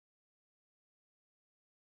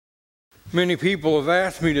Many people have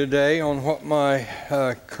asked me today on what my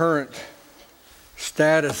current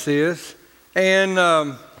status is. And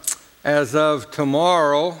as of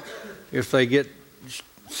tomorrow, if they get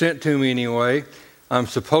sent to me anyway, I'm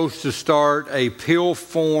supposed to start a pill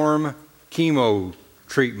form chemo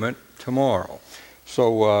treatment tomorrow.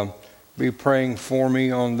 So be praying for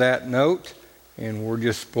me on that note. And we're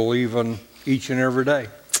just believing each and every day.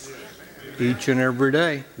 Each and every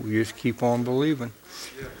day. We just keep on believing.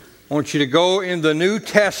 I want you to go in the New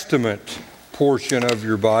Testament portion of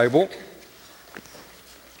your Bible.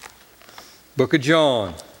 Book of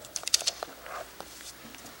John.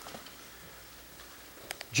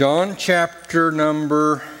 John chapter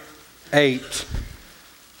number 8.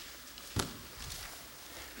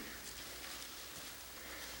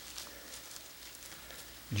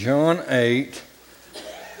 John 8.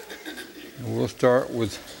 And we'll start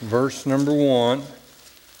with verse number 1.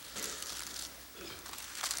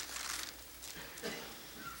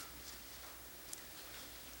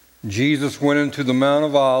 Jesus went into the Mount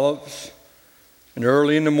of Olives, and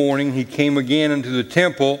early in the morning he came again into the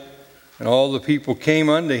temple, and all the people came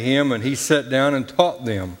unto him, and he sat down and taught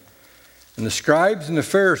them. And the scribes and the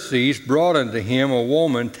Pharisees brought unto him a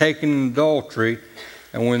woman taken in adultery,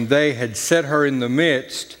 and when they had set her in the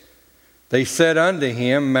midst, they said unto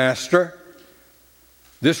him, Master,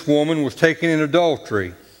 this woman was taken in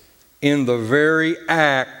adultery, in the very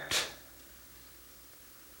act.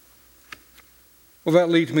 Well, that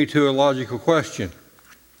leads me to a logical question.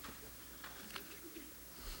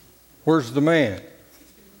 Where's the man?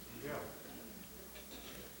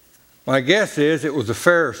 My guess is it was a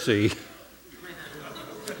Pharisee,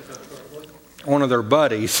 one of their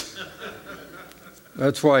buddies.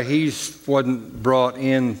 That's why he wasn't brought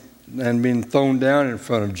in and been thrown down in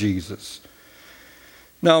front of Jesus.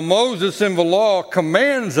 Now, Moses in the law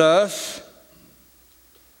commands us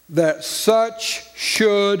that such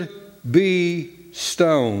should be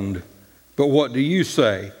stoned. But what do you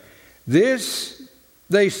say? This,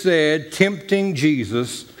 they said, tempting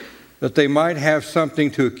Jesus, that they might have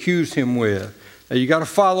something to accuse him with. Now you got to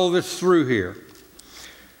follow this through here.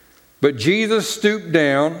 But Jesus stooped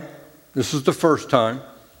down. This is the first time.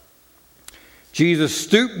 Jesus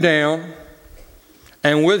stooped down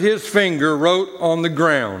and with his finger wrote on the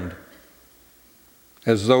ground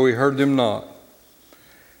as though he heard them not.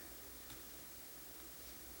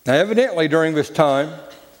 Now, evidently, during this time,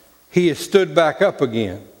 he has stood back up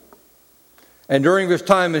again. And during this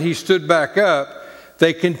time that he stood back up,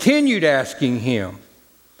 they continued asking him.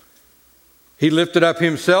 He lifted up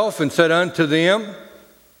himself and said unto them,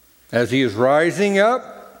 as he is rising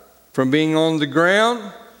up from being on the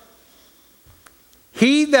ground,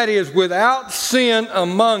 he that is without sin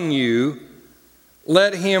among you,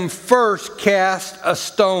 let him first cast a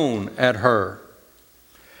stone at her.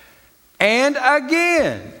 And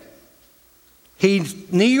again, he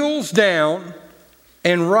kneels down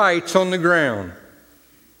and writes on the ground.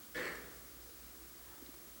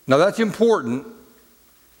 Now that's important.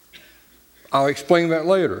 I'll explain that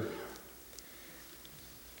later.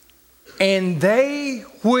 And they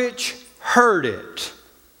which heard it,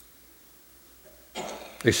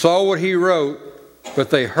 they saw what he wrote,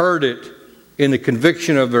 but they heard it in the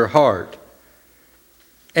conviction of their heart.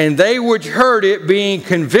 And they which heard it, being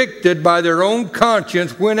convicted by their own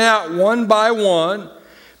conscience, went out one by one,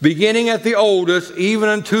 beginning at the oldest, even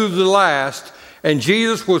unto the last. And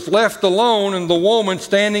Jesus was left alone, and the woman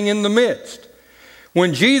standing in the midst.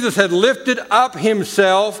 When Jesus had lifted up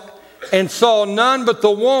himself and saw none but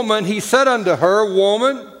the woman, he said unto her,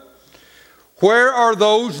 Woman, where are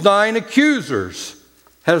those thine accusers?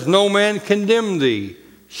 Has no man condemned thee?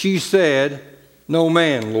 She said, No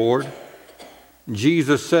man, Lord.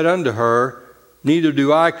 Jesus said unto her, Neither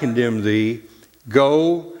do I condemn thee.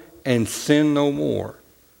 Go and sin no more.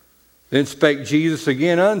 Then spake Jesus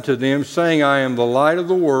again unto them, saying, I am the light of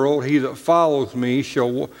the world. He that follows me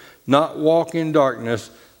shall not walk in darkness,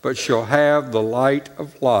 but shall have the light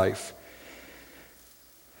of life.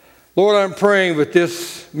 Lord, I'm praying that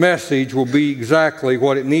this message will be exactly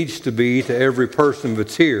what it needs to be to every person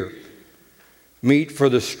that's here. Meat for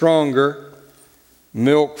the stronger,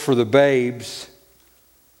 milk for the babes,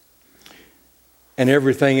 and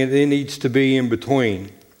everything it needs to be in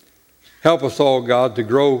between. Help us all, God, to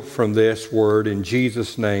grow from this word. In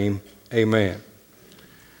Jesus' name, amen.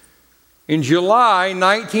 In July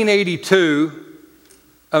 1982,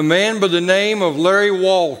 a man by the name of Larry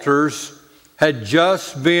Walters had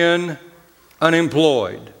just been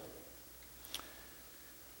unemployed.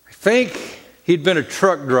 I think he'd been a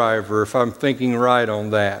truck driver, if I'm thinking right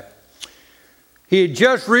on that. He had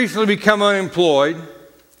just recently become unemployed,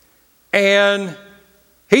 and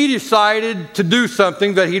he decided to do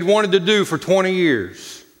something that he'd wanted to do for 20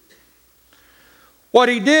 years. What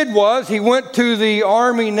he did was he went to the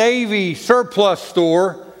Army-Navy surplus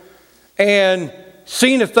store and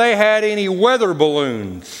seen if they had any weather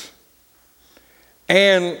balloons.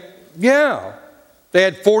 And yeah, they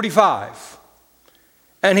had 45.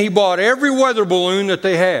 And he bought every weather balloon that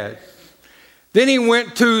they had. Then he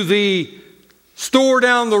went to the store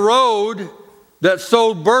down the road that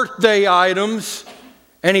sold birthday items,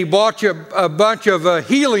 and he bought a bunch of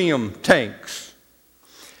helium tanks.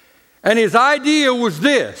 And his idea was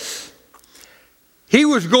this. He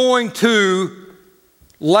was going to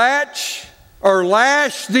lash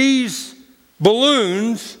these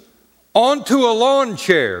balloons onto a lawn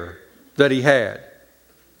chair that he had.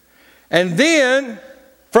 And then,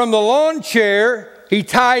 from the lawn chair, he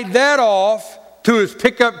tied that off to his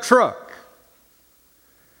pickup truck.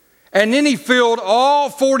 And then he filled all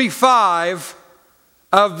 45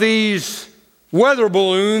 of these weather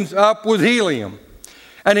balloons up with helium.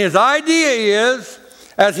 And his idea is,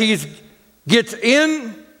 as he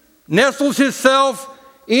nestles himself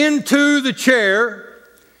into the chair,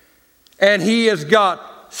 and he has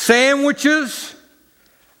got sandwiches,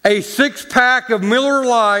 a 6-pack of Miller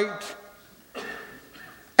Lite,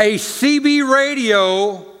 a CB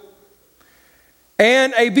radio,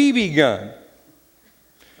 and a BB gun.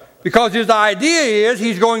 Because his idea is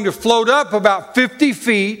he's going to float up about 50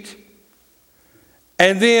 feet,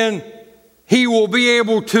 and then he will be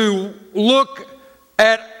able to look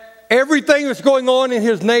at everything that's going on in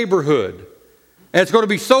his neighborhood. And it's going to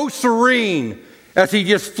be so serene as he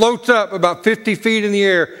just floats up about 50 feet in the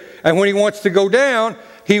air. And when he wants to go down,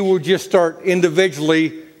 he will just start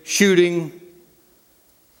individually shooting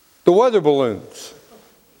the weather balloons.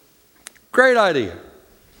 Great idea.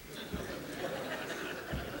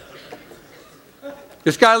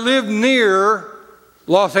 This guy lived near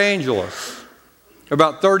Los Angeles,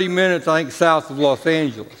 about 30 minutes, I think, south of Los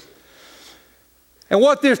Angeles. And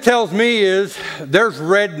what this tells me is there's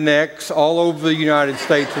rednecks all over the United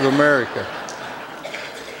States of America.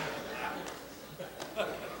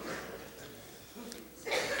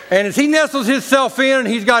 And as he nestles himself in and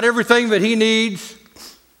he's got everything that he needs,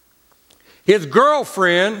 his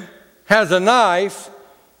girlfriend has a knife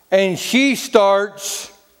and she starts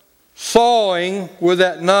sawing with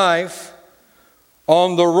that knife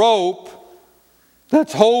on the rope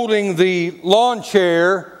that's holding the lawn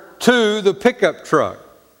chair to the pickup truck.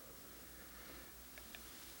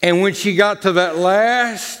 And when she got to that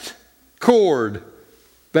last cord,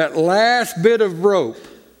 that last bit of rope,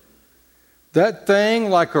 that thing,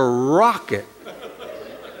 like a rocket,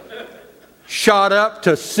 shot up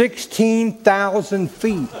to 16,000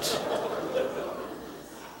 feet.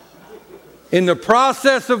 In the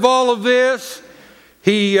process of all of this,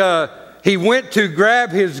 he went to grab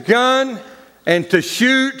his gun and to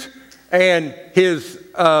shoot, and his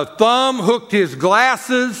thumb hooked his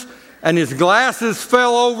glasses, and his glasses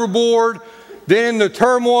fell overboard. Then in the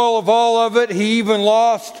turmoil of all of it, he even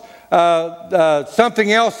lost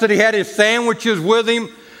something else that he had, his sandwiches with him,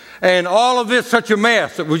 and all of this, such a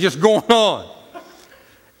mess that was just going on.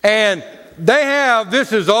 And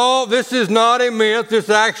this is not a myth, this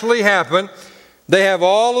actually happened. They have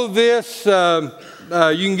all of this, you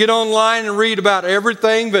can get online and read about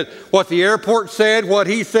everything, but what the airport said, what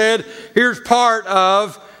he said. Here's part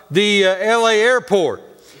of the LA airport.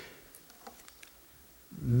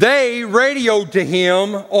 They radioed to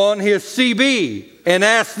him on his CB and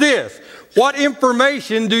asked this: what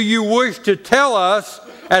information do you wish to tell us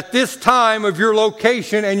at this time of your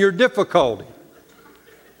location and your difficulty?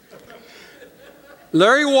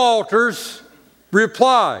 Larry Walters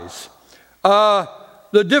replies,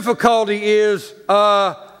 the difficulty is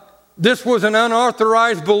this was an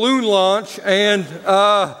unauthorized balloon launch, and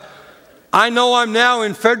I know I'm now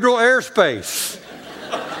in federal airspace.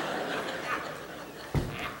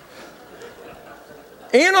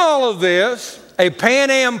 In all of this, a Pan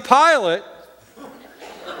Am pilot,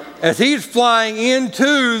 as he's flying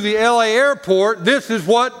into the LA airport, this is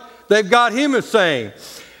what they've got him as saying: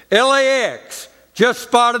 LAX just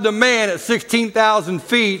spotted a man at 16,000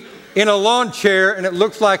 feet in a lawn chair, and it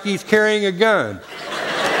looks like he's carrying a gun.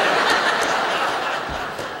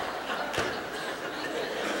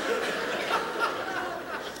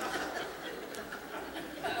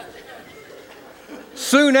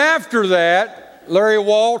 Soon after that, Larry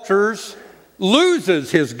Walters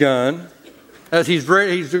loses his gun as he's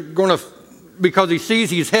going to, because he sees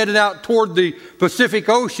he's headed out toward the Pacific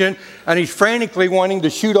Ocean, and he's frantically wanting to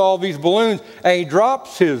shoot all these balloons, and he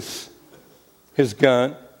drops his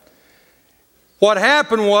gun. What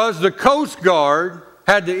happened was the Coast Guard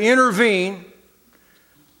had to intervene.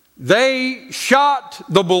 They shot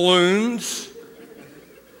the balloons,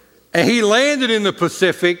 and he landed in the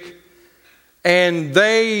Pacific, and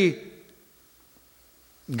they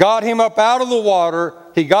got him up out of the water.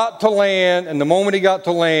 He got to land, and the moment he got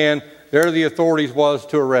to land, there the authorities was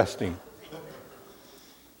to arrest him.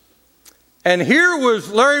 And here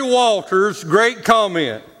was Larry Walters' great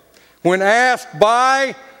comment when asked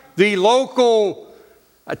by the local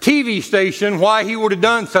TV station why he would have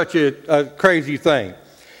done such a crazy thing.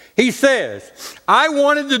 He says, I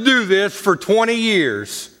wanted to do this for 20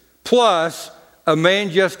 years, plus a man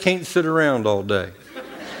just can't sit around all day.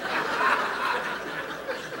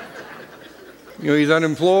 He's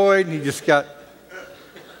unemployed, and he just got...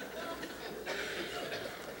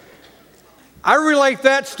 I relate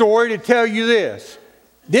that story to tell you this.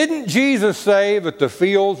 Didn't Jesus say that the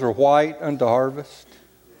fields are white unto harvest?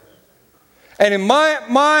 And in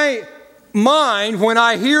my mind, when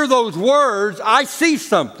I hear those words, I see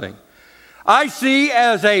something. I see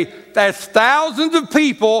as thousands of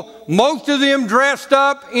people, most of them dressed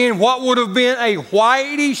up in what would have been a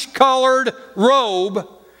whitish colored robe,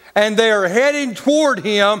 and they are heading toward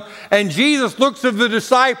him, and Jesus looks at the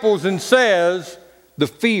disciples and says, the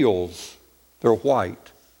fields, they're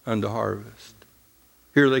white unto harvest.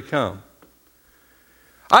 Here they come.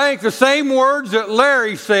 I think the same words that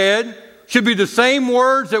Larry said should be the same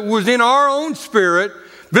words that was in our own spirit.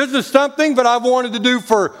 This is something that I've wanted to do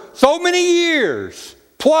for so many years.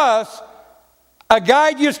 Plus, a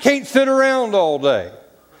guy just can't sit around all day.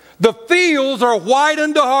 The fields are white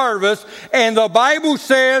unto harvest, and the Bible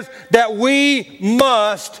says that we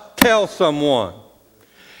must tell someone.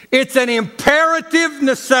 It's an imperative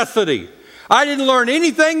necessity. I didn't learn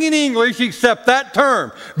anything in English except that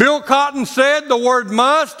term. Bill Cotton said the word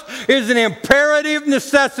must is an imperative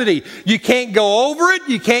necessity. You can't go over it.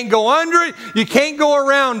 You can't go under it. You can't go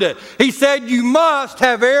around it. He said you must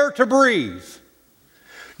have air to breathe.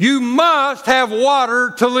 You must have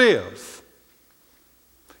water to live.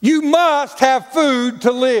 You must have food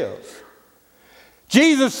to live.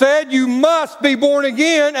 Jesus said you must be born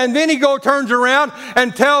again, and then he turns around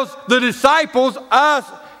and tells the disciples, us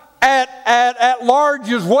at large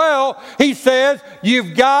as well, he says,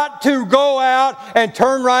 you've got to go out and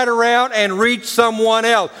turn right around and reach someone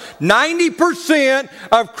else. 90%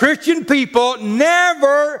 of Christian people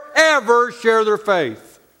never, ever share their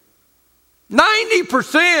faith.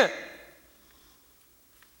 90%.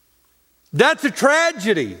 That's a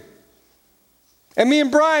tragedy. And me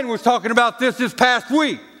and Brian was talking about this past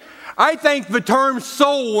week. I think the term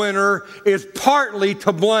soul winner is partly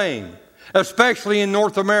to blame, especially in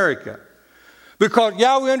North America. Because,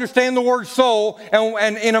 we understand the word soul,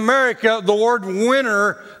 and in America, the word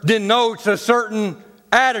winner denotes a certain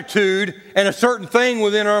attitude and a certain thing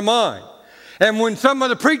within our mind. And when some of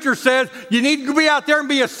the preacher says, you need to be out there and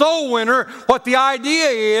be a soul winner, what the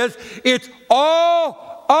idea is, it's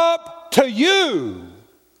all up to you.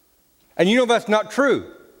 And that's not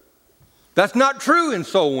true. That's not true in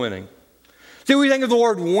soul winning. See, we think of the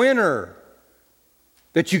word winner,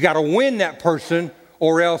 that you got to win that person,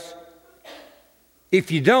 or else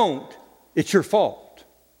if you don't, it's your fault.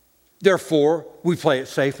 Therefore, we play it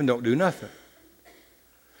safe and don't do nothing.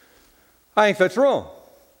 I think that's wrong.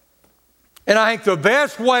 And I think the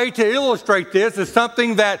best way to illustrate this is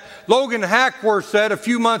something that Logan Hackworth said a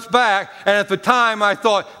few months back, and at the time I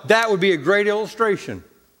thought that would be a great illustration.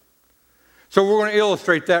 So we're going to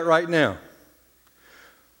illustrate that right now.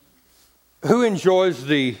 Who enjoys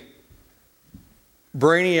the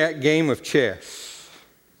brainiac game of chess?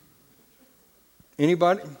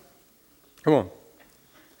 Anybody? Come on.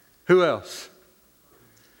 Who else?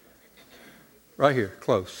 Right here,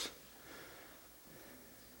 close.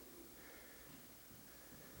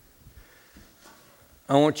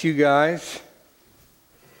 I want you guys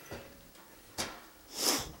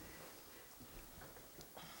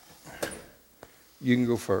you can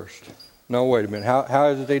go first. No, wait a minute. How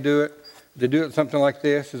is it they do it? They do it something like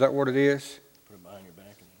this? Is that what it is? Put it behind your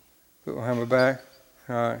back. Put it behind my back?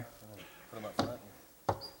 All right. Put them up front.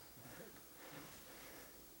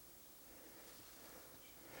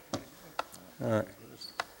 All right.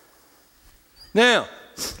 Now,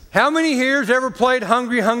 how many here has ever played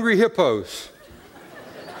Hungry Hungry Hippos?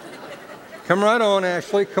 Come right on,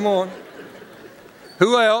 Ashley. Come on.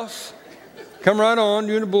 Who else? Come right on.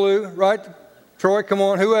 You in the blue. Right. Troy, come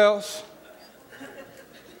on. Who else?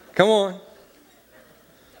 Come on.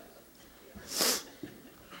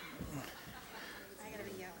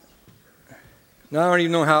 Now, I don't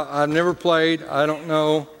even know how. I've never played. I don't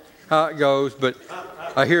know how it goes, but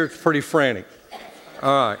I hear it's pretty frantic.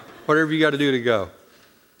 All right. Whatever you got to do to go.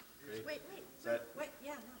 Wait,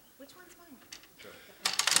 yeah, no. Which one's mine?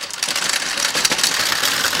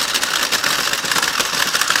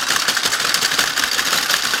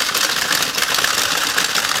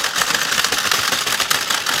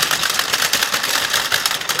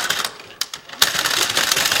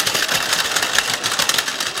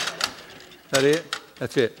 That it?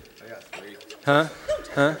 That's it. I got 3. Huh?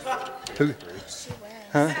 Huh? Who?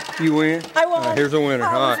 Huh? You win? I won. All right, here's a winner.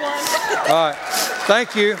 I All always right. won. All right.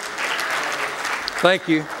 Thank you. Thank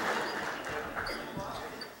you.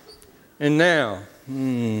 And now,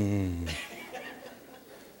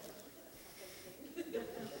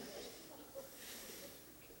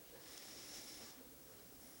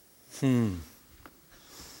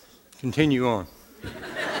 continue on.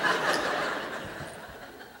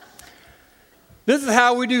 This is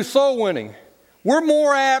how we do soul winning. We're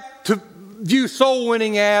more apt to view soul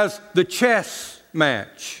winning as the chess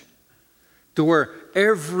match, to where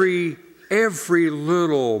every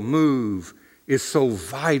little move is so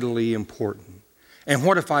vitally important. And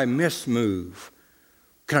what if I mismove?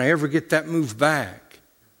 Can I ever get that move back?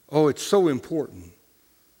 Oh, it's so important.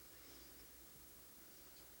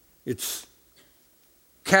 It's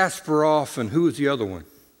Kasparov and who was the other one?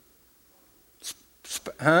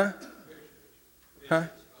 Huh?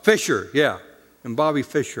 Fischer, yeah. And Bobby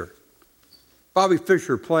Fischer. Bobby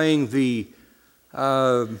Fischer playing the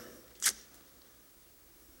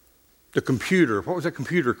computer. What was that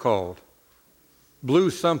computer called? Blue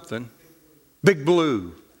something. Big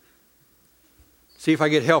Blue. See if I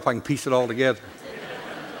get help, I can piece it all together.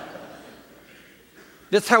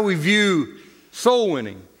 That's how we view soul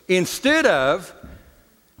winning. Instead of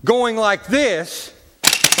going like this,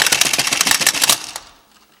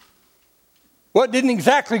 didn't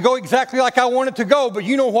exactly go exactly like I wanted to go, but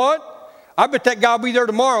you know what? I bet that guy will be there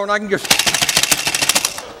tomorrow and I can just...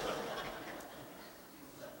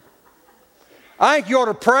 I think you ought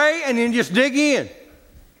to pray and then just dig in.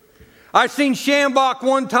 I seen Shambach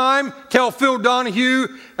one time tell Phil Donahue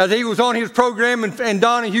as he was on his program, and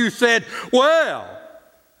Donahue said, well,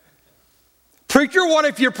 preacher, what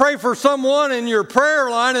if you pray for someone in your prayer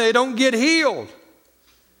line and they don't get healed?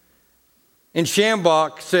 And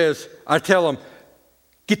Shambach says, I tell him,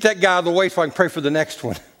 get that guy out of the way so I can pray for the next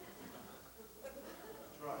one.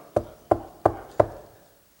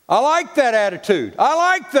 I like that attitude. I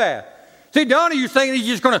like that. See, Donahue's saying he's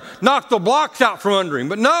just going to knock the blocks out from under him,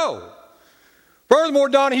 but no. Furthermore,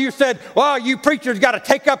 Donahue said, well, you preachers got to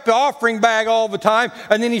take up the offering bag all the time.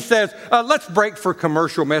 And then he says, let's break for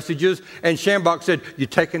commercial messages. And Shambach said, you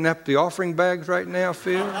taking up the offering bags right now,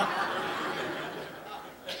 Phil?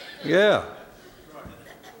 Yeah.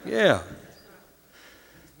 Yeah.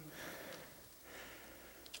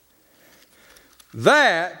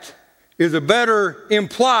 That is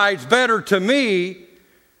implies better to me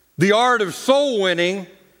the art of soul winning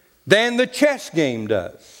than the chess game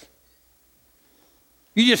does.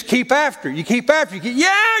 You just keep after.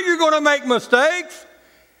 Yeah, you're going to make mistakes.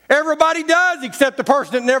 Everybody does except the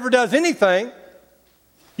person that never does anything.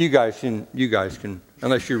 You guys can,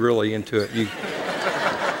 unless you're really into it.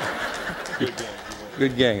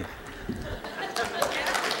 Good game.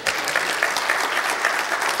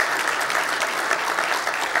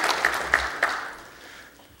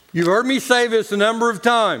 You've heard me say this a number of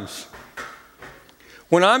times.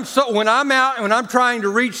 When I'm out and when I'm trying to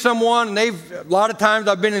reach someone, and a lot of times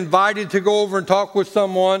I've been invited to go over and talk with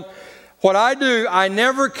someone, what I do, I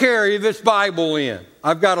never carry this Bible in.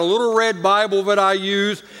 I've got a little red Bible that I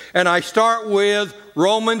use, and I start with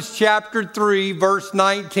Romans chapter 3, verse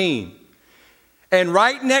 19. And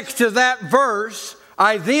right next to that verse,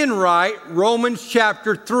 I then write Romans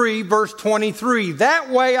chapter 3, verse 23. That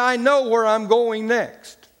way I know where I'm going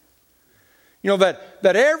next. You know, that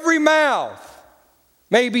every mouth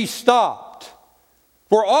may be stopped.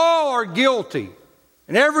 For all are guilty,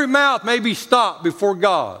 and every mouth may be stopped before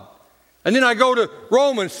God. And then I go to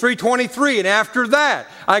Romans 3:23, and after that,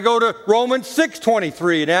 I go to Romans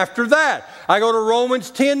 6:23, and after that, I go to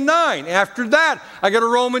Romans 10:9. After that, I go to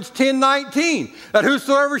Romans 10:19. That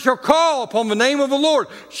whosoever shall call upon the name of the Lord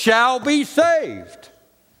shall be saved.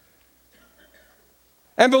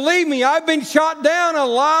 And believe me, I've been shot down a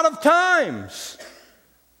lot of times.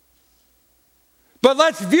 But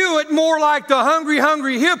let's view it more like the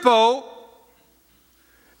hungry hippo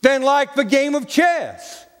than like the game of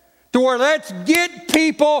chess. To where let's get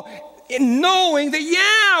people knowing that,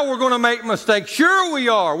 yeah, we're going to make mistakes. Sure we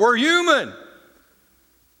are. We're human.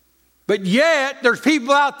 But yet, there's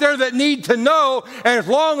people out there that need to know, and as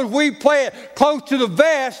long as we play it close to the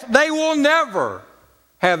vest, they will never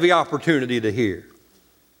have the opportunity to hear.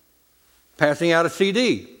 Passing out a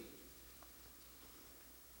CD.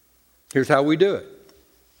 Here's how we do it.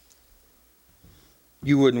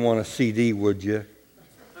 You wouldn't want a CD, would you?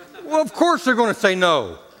 Well, of course they're going to say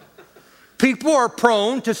no. People are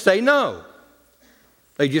prone to say no.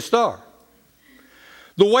 They just are.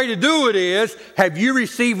 The way to do it is, have you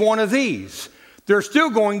received one of these? They're still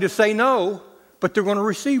going to say no, but they're going to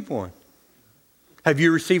receive one. Have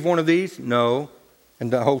you received one of these? No.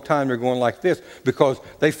 And the whole time they're going like this because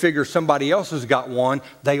they figure somebody else has got one,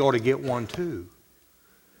 they ought to get one too.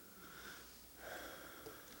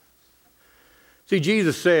 See,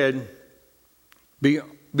 Jesus said,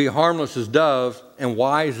 be harmless as doves and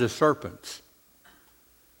wise as serpents.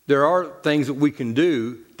 There are things that we can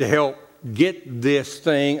do to help get this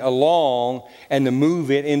thing along and to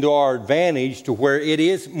move it into our advantage to where it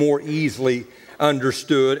is more easily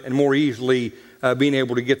understood and more easily being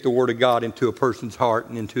able to get the Word of God into a person's heart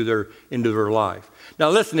and into their life. Now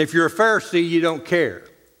listen, if you're a Pharisee, you don't care.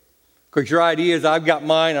 Because your idea is, I've got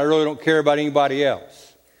mine, I really don't care about anybody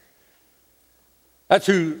else. That's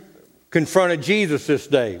who confronted Jesus this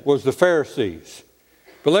day, was the Pharisees.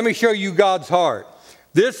 But let me show you God's heart.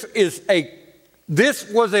 This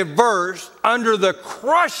was a verse under the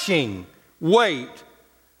crushing weight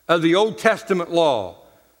of the Old Testament law.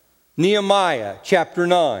 Nehemiah chapter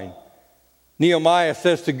 9. Nehemiah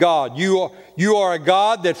says to God, you are a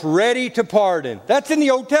God that's ready to pardon. That's in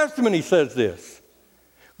the Old Testament, he says this.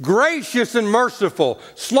 Gracious and merciful,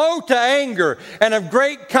 slow to anger, and of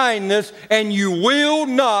great kindness, and you will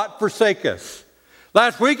not forsake us.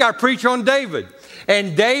 Last week I preached on David.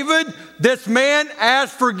 And David, this man,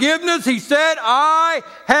 asked forgiveness. He said, I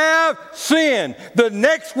have sinned. The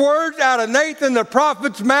next words out of Nathan the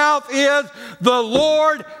prophet's mouth is, the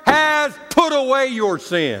Lord has put away your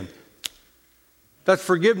sin. That's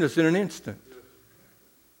forgiveness in an instant.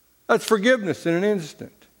 That's forgiveness in an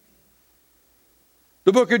instant.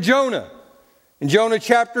 The book of Jonah. In Jonah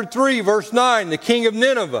chapter 3, verse 9, the king of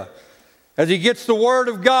Nineveh, as he gets the word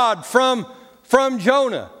of God from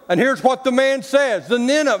Jonah. And here's what the man says. The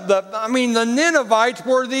Ninevites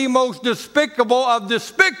were the most despicable of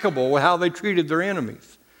despicable with how they treated their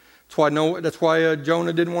enemies. That's why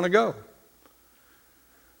Jonah didn't want to go.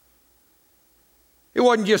 It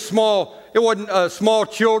wasn't just small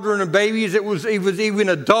children and babies. It was even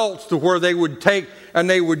adults, to where they would take and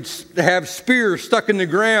they would have spears stuck in the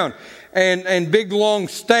ground and big long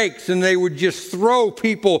stakes, and they would just throw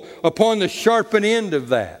people upon the sharpened end of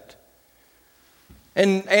that.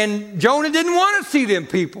 And Jonah didn't want to see them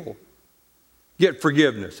people get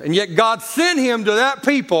forgiveness. And yet God sent him to that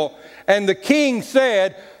people, and the king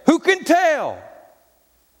said, who can tell?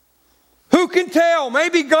 Who can tell?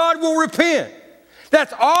 Maybe God will repent.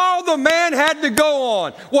 That's all the man had to go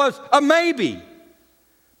on, was a maybe.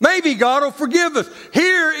 Maybe God will forgive us.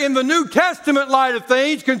 Here in the New Testament light of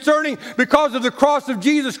things, because of the cross of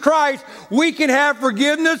Jesus Christ, we can have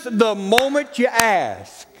forgiveness the moment you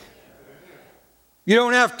ask. You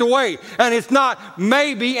don't have to wait. And it's not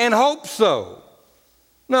maybe and hope so.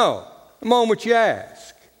 No, the moment you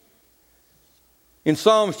ask. In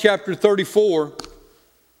Psalms chapter 34,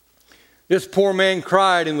 this poor man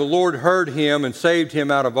cried, and the Lord heard him and saved him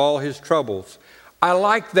out of all his troubles. I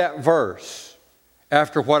like that verse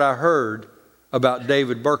after what I heard about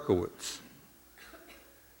David Berkowitz.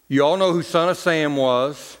 You all know who Son of Sam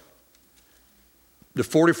was, the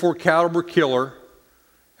 .44 caliber killer,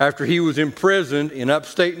 after he was imprisoned in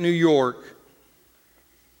upstate New York.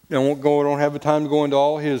 I don't have the time to go into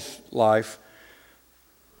all his life.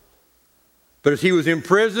 But as he was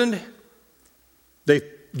imprisoned, they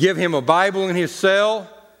give him a Bible in his cell,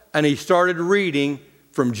 and he started reading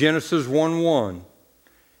from Genesis 1:1.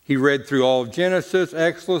 He read through all of Genesis,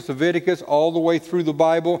 Exodus, Leviticus, all the way through the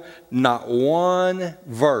Bible, not one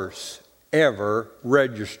verse ever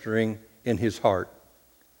registering in his heart.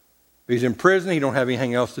 He's in prison, he don't have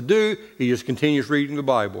anything else to do, he just continues reading the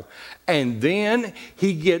Bible. And then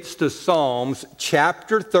he gets to Psalms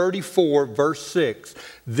chapter 34, verse 6.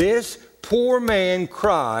 This poor man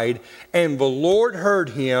cried, and the Lord heard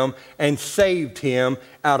him and saved him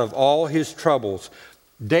out of all his troubles.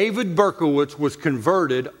 David Berkowitz was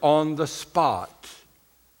converted on the spot.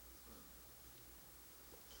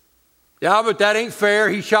 Yeah, but that ain't fair.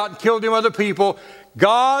 He shot and killed them other people.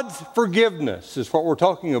 God's forgiveness is what we're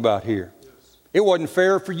talking about here. It wasn't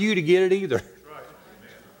fair for you to get it either. It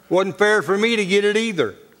wasn't fair for me to get it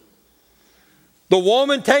either. The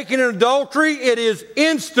woman taken in adultery, it is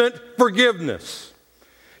instant forgiveness.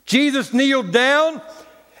 Jesus kneeled down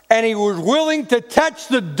and he was willing to touch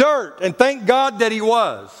the dirt, and thank God that he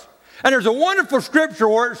was. And there's a wonderful scripture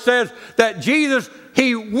where it says that Jesus,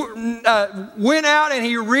 he went out and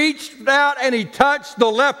he reached out and he touched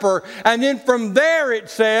the leper. And then from there it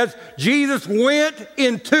says Jesus went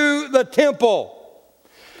into the temple.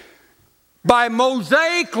 By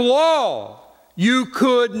Mosaic law, you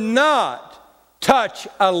could not touch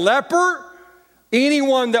a leper,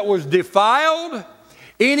 anyone that was defiled,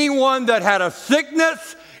 anyone that had a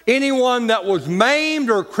sickness, anyone that was maimed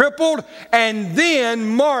or crippled, and then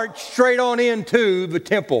marched straight on into the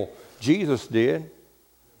temple. Jesus did.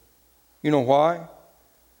 You know why?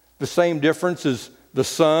 The same difference as the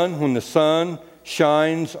sun. When the sun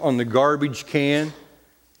shines on the garbage can,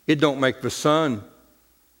 it don't make the sun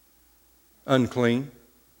unclean.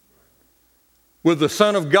 With the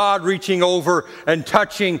Son of God reaching over and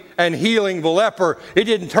touching and healing the leper, it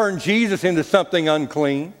didn't turn Jesus into something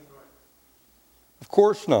unclean. Of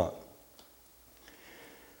course not.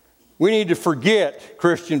 We need to forget,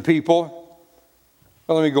 Christian people.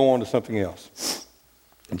 Well, let me go on to something else.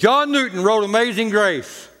 John Newton wrote Amazing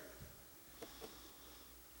Grace.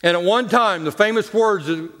 And at one time, the famous words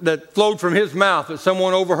that flowed from his mouth that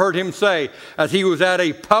someone overheard him say as he was at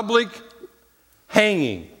a public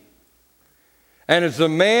hanging. And as the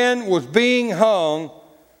man was being hung,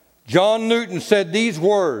 John Newton said these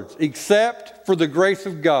words, "Except for the grace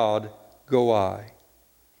of God, go I."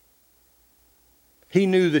 He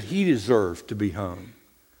knew that he deserved to be hung,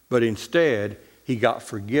 but instead he got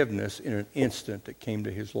forgiveness in an instant that came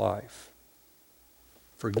to his life.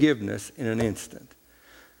 Forgiveness in an instant.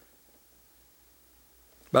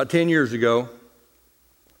 About 10 years ago,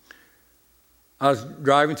 I was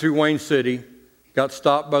driving through Wayne City, got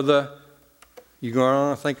stopped by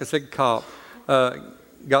I think I said cop,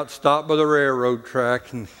 got stopped by the railroad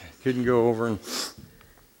track and couldn't go over. And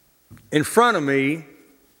in front of me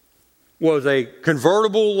was a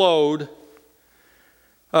convertible load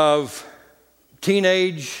of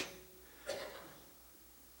teenage,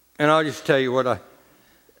 and I'll just tell you what,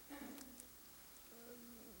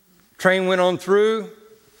 train went on through,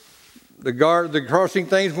 the crossing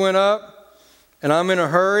things went up, and I'm in a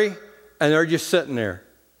hurry, and they're just sitting there,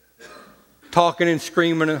 talking and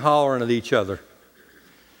screaming and hollering at each other.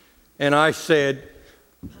 And I said,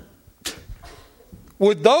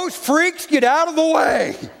 "Would those freaks get out of the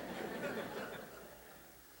way?"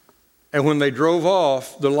 And when they drove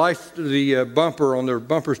off, the bumper on their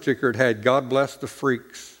bumper sticker had "God bless the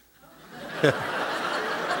freaks."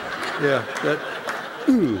 Yeah, that.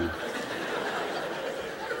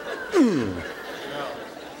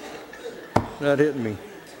 That hit me.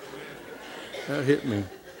 That hit me.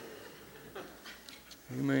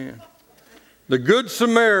 Amen. The Good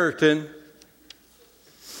Samaritan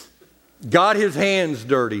got his hands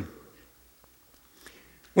dirty.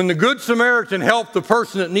 When the Good Samaritan helped the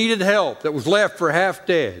person that needed help, that was left for half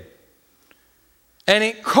dead, and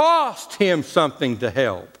it cost him something to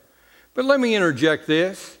help. But let me interject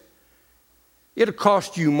this. It'll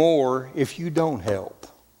cost you more if you don't help.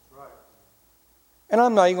 And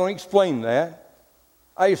I'm not even going to explain that.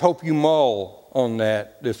 I just hope you mull on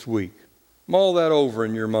that this week. Mull that over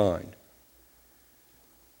in your mind.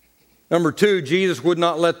 Number 2, Jesus would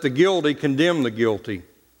not let the guilty condemn the guilty.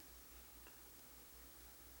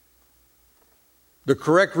 The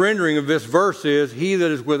correct rendering of this verse is, "He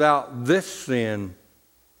that is without this sin,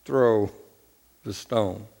 throw the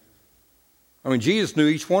stone." I mean, Jesus knew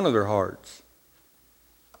each one of their hearts.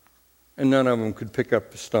 And none of them could pick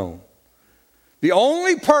up the stone. The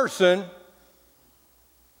only person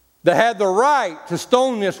that had the right to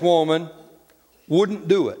stone this woman wouldn't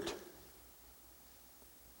do it.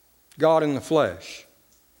 God in the flesh.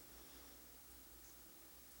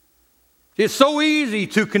 It's so easy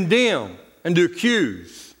to condemn and to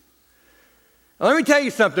accuse. Now, let me tell you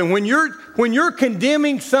something. When you're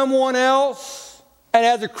condemning someone else, and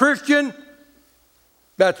as a Christian,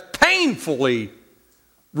 that's painfully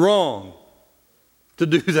wrong to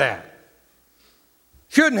do that.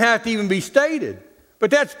 Shouldn't have to even be stated. But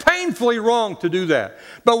that's painfully wrong to do that.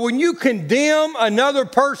 But when you condemn another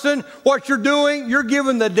person, what you're doing, you're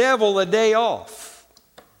giving the devil a day off.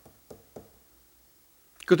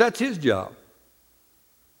 Because that's his job.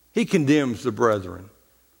 He condemns the brethren.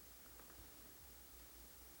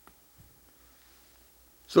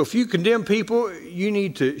 So if you condemn people, you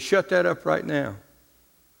need to shut that up right now.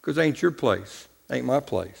 Because it ain't your place. It ain't my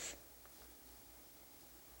place.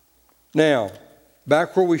 Now,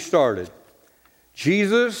 back where we started.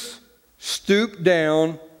 Jesus stooped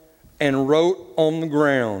down and wrote on the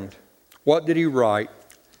ground. What did he write?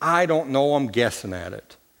 I don't know, I'm guessing at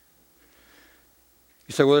it.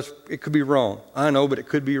 You say, well, it could be wrong. I know, but it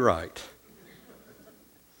could be right.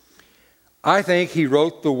 I think he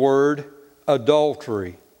wrote the word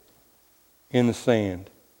adultery in the sand.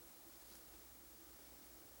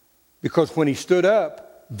 Because when he stood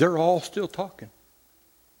up, they're all still talking.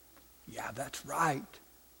 Yeah, that's right.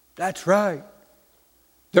 That's right.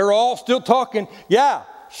 They're all still talking. Yeah,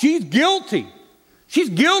 she's guilty. She's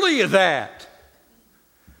guilty of that.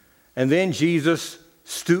 And then Jesus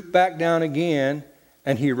stooped back down again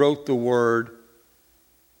and he wrote the word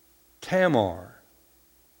Tamar.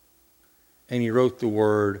 And he wrote the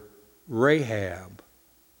word Rahab.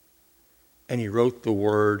 And he wrote the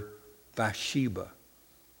word Bathsheba.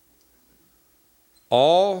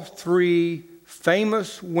 All three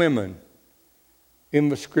famous women in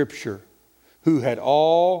the Scripture who had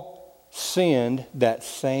all sinned that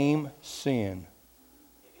same sin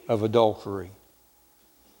of adultery.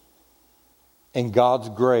 And God's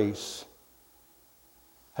grace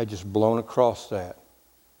had just blown across that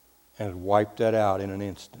and had wiped that out in an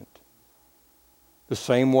instant. The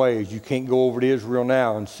same way as you can't go over to Israel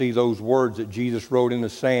now and see those words that Jesus wrote in the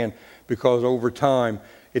sand, because over time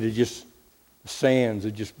it had just, the sands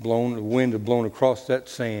had just blown, the wind had blown across that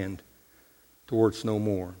sand to where it's no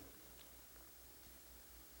more.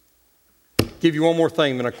 Give you one more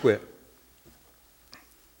thing, then I quit.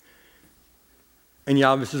 And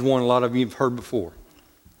yeah, this is one a lot of you have heard before.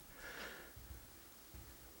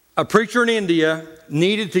 A preacher in India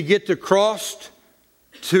needed to get across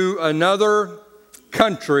to another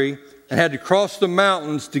country and had to cross the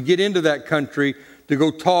mountains to get into that country to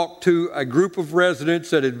go talk to a group of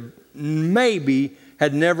residents that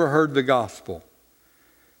had never heard the gospel.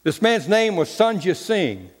 This man's name was Sanjay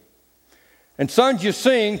Singh. And Sanjay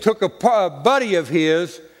Singh took a buddy of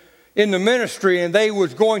his in the ministry, and they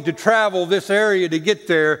was going to travel this area to get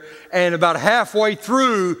there. And about halfway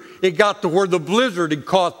through, it got to where the blizzard had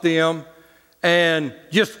caught them. And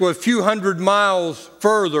just a few hundred miles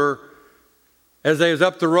further, as they was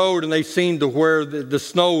up the road and they seen to where the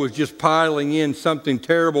snow was just piling in something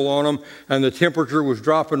terrible on them, and the temperature was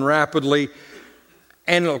dropping rapidly.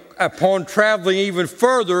 And upon traveling even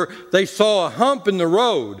further, they saw a hump in the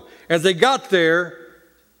road. As they got there,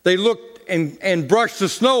 they looked and brushed the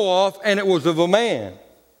snow off, and it was of a man.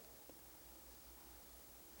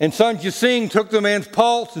 And Sanjay Singh took the man's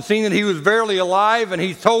pulse and seen that he was barely alive, and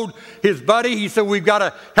he told his buddy, he said, "We've got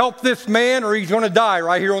to help this man or he's going to die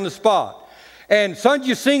right here on the spot." And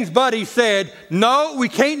Sanjay Singh's buddy said, "No, we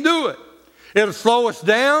can't do it. It'll slow us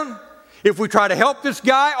down. If we try to help this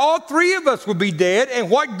guy, all three of us would be dead, and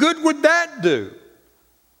what good would that do?"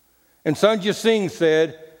 And Sanjay Singh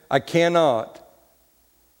said, "I cannot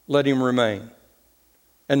let him remain."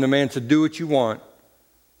 And the man said, "Do what you want."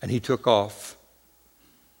 And he took off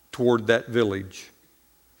toward that village.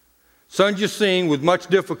 Sanjay Singh, with much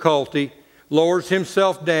difficulty, lowers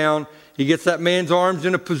himself down. He gets that man's arms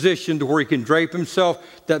in a position to where he can drape himself,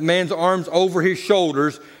 that man's arms over his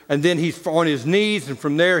shoulders, and then he's on his knees, and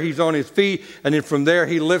from there he's on his feet, and then from there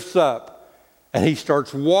he lifts up. And he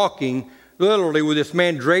starts walking, literally with this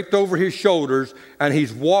man draped over his shoulders, and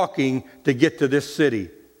he's walking to get to this city.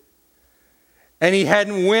 And he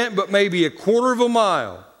hadn't went but maybe a quarter of a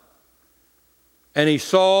mile, and he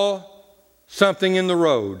saw something in the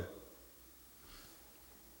road.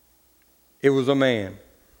 It was a man.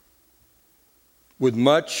 With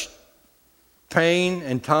much pain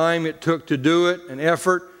and time it took to do it, and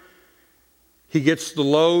effort, he gets the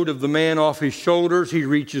load of the man off his shoulders. He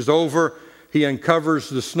reaches over, he uncovers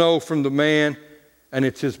the snow from the man, and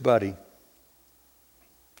it's his buddy.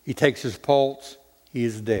 He takes his pulse. He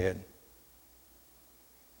is dead.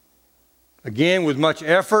 Again, with much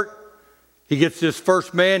effort, he gets this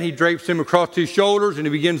first man, he drapes him across his shoulders, and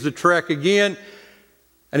he begins to trek again.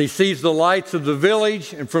 And he sees the lights of the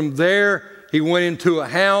village, and from there he went into a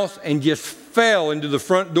house and just fell into the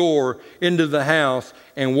front door, into the house,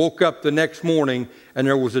 and woke up the next morning, and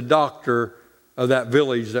there was a doctor of that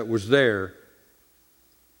village that was there.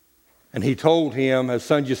 And he told him, as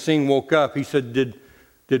Sanjay Singh woke up, he said,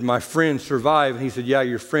 did my friend survive? And he said, "Yeah,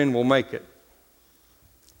 your friend will make it."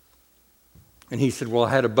 And he said, "Well,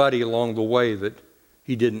 I had a buddy along the way that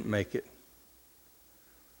he didn't make it."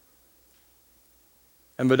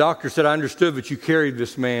 And the doctor said, "I understood that you carried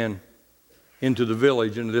this man into the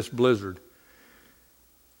village, into this blizzard."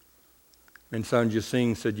 And Sanjay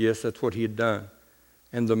Singh said, "Yes, that's what he had done."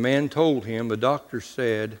 And the man told him, the doctor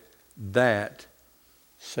said, "That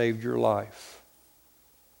saved your life."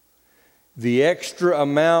 The extra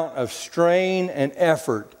amount of strain and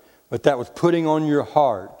effort that was putting on your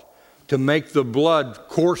heart to make the blood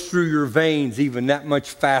course through your veins even that much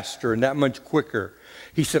faster and that much quicker.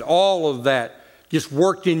 He said all of that just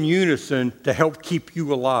worked in unison to help keep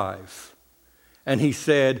you alive. And he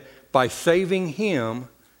said, by saving him,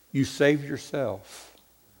 you saved yourself.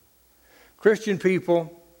 Christian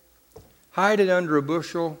people, hide it under a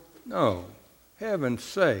bushel? No. Heaven's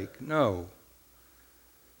sake, no.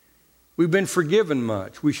 We've been forgiven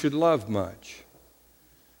much. We should love much.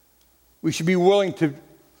 We should be willing to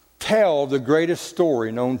tell the greatest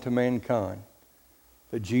story known to mankind,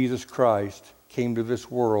 that Jesus Christ came to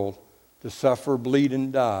this world to suffer, bleed,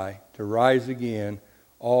 and die, to rise again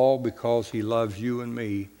all because he loves you and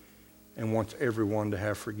me and wants everyone to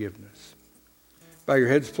have forgiveness. Bow your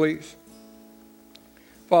heads, please.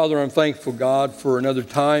 Father, I'm thankful, God, for another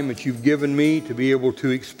time that you've given me to be able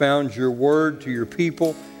to expound your word to your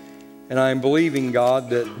people. And I am believing,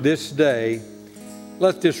 God, that this day,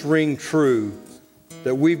 let this ring true,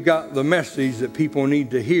 that we've got the message that people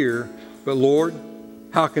need to hear. But Lord,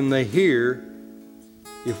 how can they hear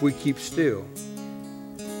if we keep still?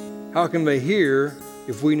 How can they hear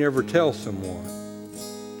if we never tell someone?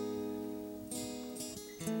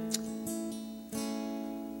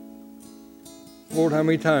 Lord, how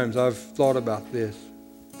many times I've thought about this.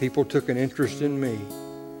 People took an interest in me.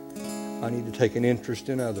 I need to take an interest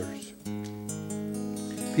in others.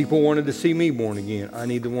 People wanted to see me born again. I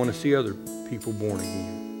need to want to see other people born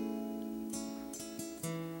again.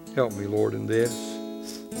 Help me, Lord, in this.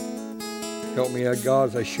 Help me, God,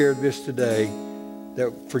 as I shared this today,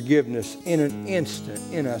 that forgiveness in an instant,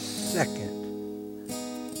 in a second.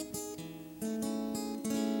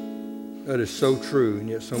 That is so true, and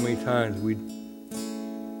yet so many times we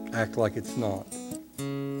act like it's not.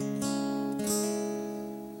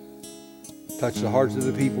 Touch the hearts of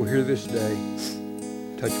the people here this day.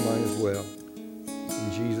 Touch mine as well.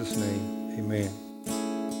 In Jesus' name, amen.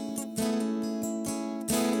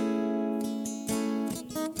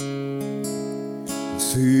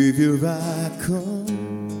 Savior, I come,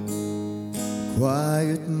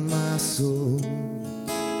 quiet my soul.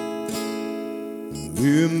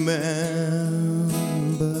 Remember,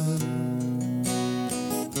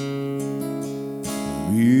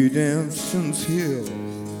 redemption's hill,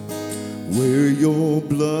 where your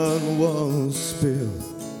blood was spilled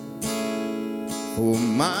for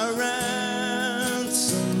my ransom.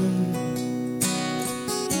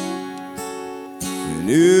 And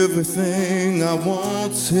everything I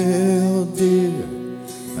once held dear,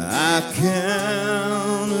 I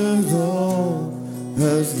count it all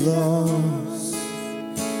as lost.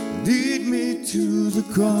 Lead me to the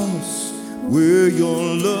cross where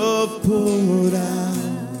your love poured out.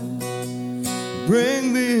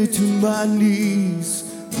 Bring me to my knees,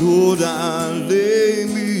 Lord, I lay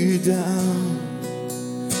me down.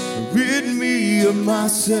 Rid me of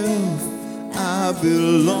myself, I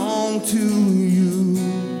belong to you.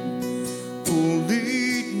 Oh,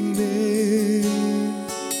 lead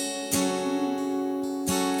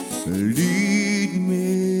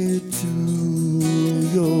me to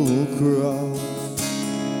your cross.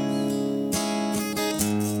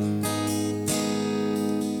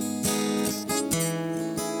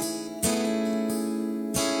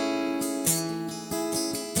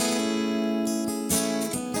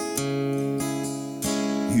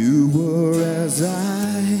 You were as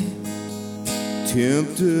I,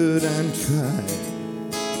 tempted and tried.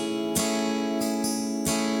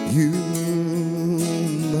 Human,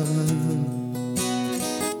 the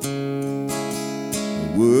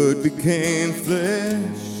Word became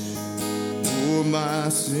flesh for my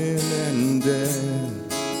sin and death.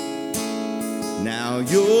 Now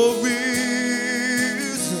you're risen,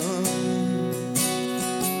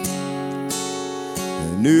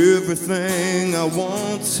 and everything I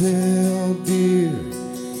once held dear,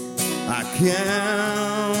 I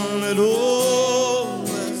count it all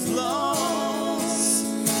as lost.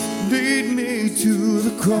 Lead me to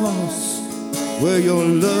the cross where your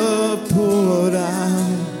love poured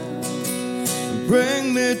out.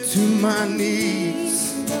 Bring me to my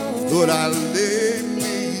knees, Lord, I lay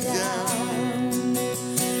me down.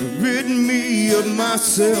 Rid me of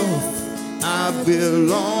myself, I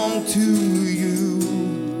belong to you.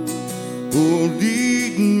 Oh,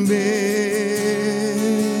 lead me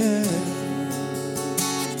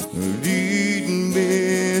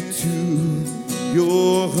to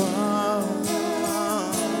your heart,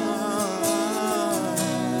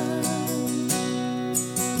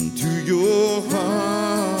 to your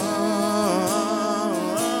heart.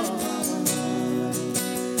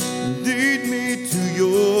 Lead me to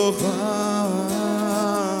your heart,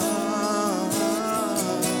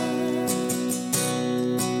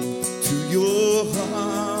 to your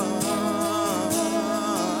heart.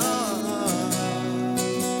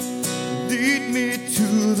 Lead me to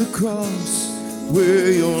the cross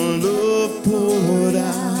where your love poured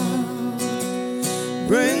out.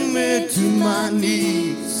 Bring me to my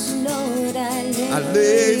knees, Lord, I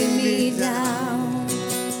lay me down.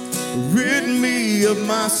 Rid me of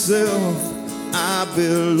myself, I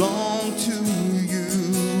belong to you.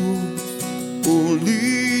 Oh,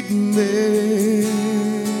 lead me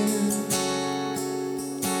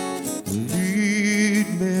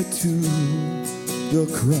to the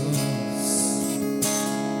cross.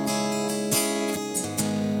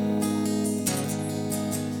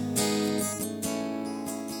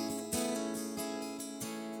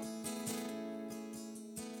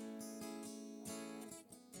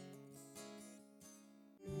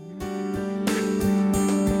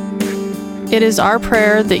 It is our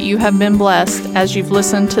prayer that you have been blessed as you've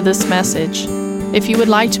listened to this message. If you would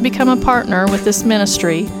like to become a partner with this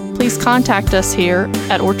ministry, please contact us here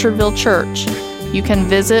at Orchardville Church. You can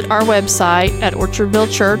visit our website at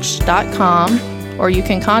orchardvillechurch.com, or you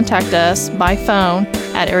can contact us by phone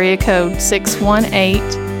at area code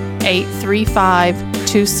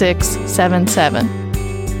 618-835-2677.